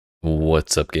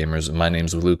What's up, gamers? My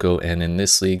name's Wilucco, and in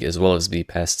this league, as well as the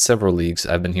past several leagues,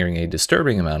 I've been hearing a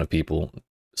disturbing amount of people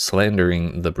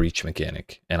slandering the breach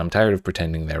mechanic, and I'm tired of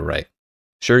pretending they're right.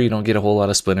 Sure, you don't get a whole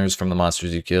lot of splinters from the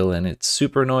monsters you kill, and it's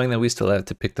super annoying that we still have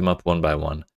to pick them up one by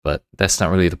one, but that's not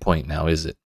really the point now, is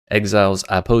it? Exiles,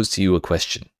 I pose to you a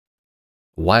question.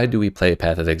 Why do we play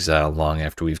Path of Exile long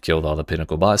after we've killed all the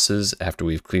pinnacle bosses, after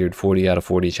we've cleared 40 out of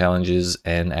 40 challenges,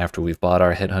 and after we've bought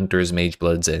our Headhunters,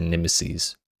 Magebloods, and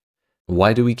Nemesis?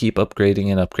 Why do we keep upgrading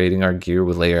and upgrading our gear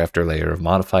with layer after layer of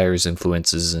modifiers,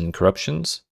 influences, and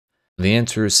corruptions? The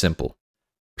answer is simple.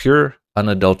 Pure,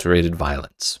 unadulterated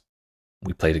violence.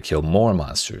 We play to kill more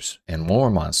monsters, and more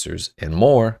monsters, and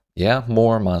more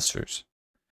monsters.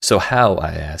 So how,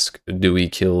 I ask, do we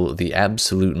kill the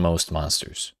absolute most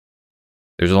monsters?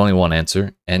 There's only one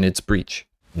answer, and it's breach.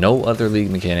 No other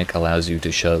league mechanic allows you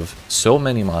to shove so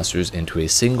many monsters into a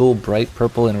single bright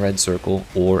purple and red circle,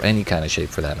 or any kind of shape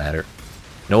for that matter.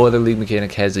 No other league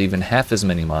mechanic has even half as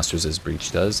many monsters as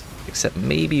Breach does, except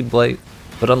maybe Blight,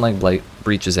 but unlike Blight,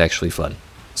 Breach is actually fun.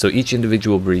 So each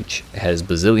individual Breach has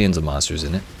bazillions of monsters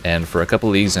in it, and for a couple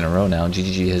leagues in a row now,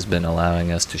 GGG has been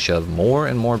allowing us to shove more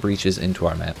and more breaches into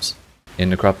our maps. In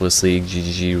Necropolis League,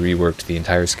 GGG reworked the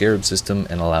entire Scarab system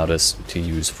and allowed us to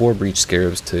use 4 Breach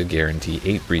Scarabs to guarantee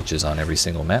 8 breaches on every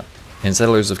single map. In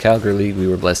Settlers of Calgary League, we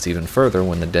were blessed even further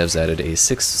when the devs added a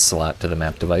 6th slot to the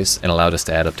map device and allowed us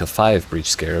to add up to 5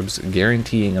 Breach Scarabs,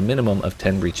 guaranteeing a minimum of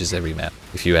 10 breaches every map.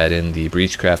 If you add in the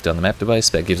Breachcraft on the map device,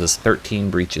 that gives us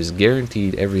 13 breaches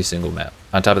guaranteed every single map.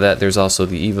 On top of that, there's also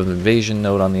the Eve of Invasion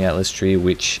node on the Atlas tree,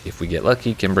 which, if we get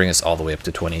lucky, can bring us all the way up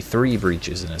to 23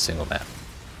 breaches in a single map.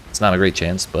 It's not a great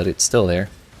chance, but it's still there.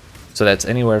 So that's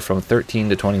anywhere from 13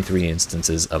 to 23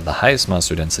 instances of the highest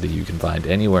monster density you can find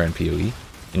anywhere in PoE,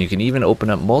 and you can even open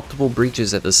up multiple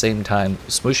breaches at the same time,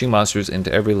 smooshing monsters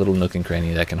into every little nook and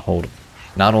cranny that can hold them.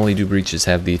 Not only do breaches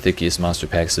have the thickest monster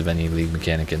packs of any league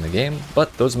mechanic in the game,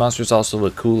 but those monsters also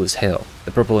look cool as hell.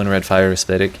 The purple and red fire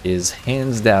aesthetic is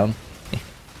hands down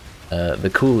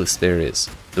the coolest there is.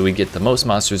 So we get the most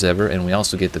monsters ever, and we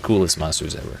also get the coolest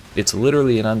monsters ever. It's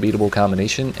literally an unbeatable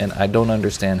combination, and I don't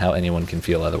understand how anyone can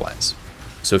feel otherwise.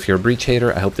 So if you're a Breach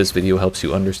hater, I hope this video helps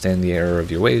you understand the error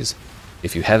of your ways.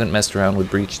 If you haven't messed around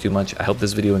with Breach too much, I hope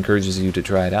this video encourages you to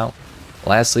try it out.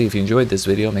 Lastly, if you enjoyed this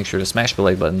video, make sure to smash the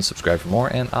like button, subscribe for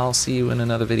more, and I'll see you in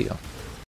another video.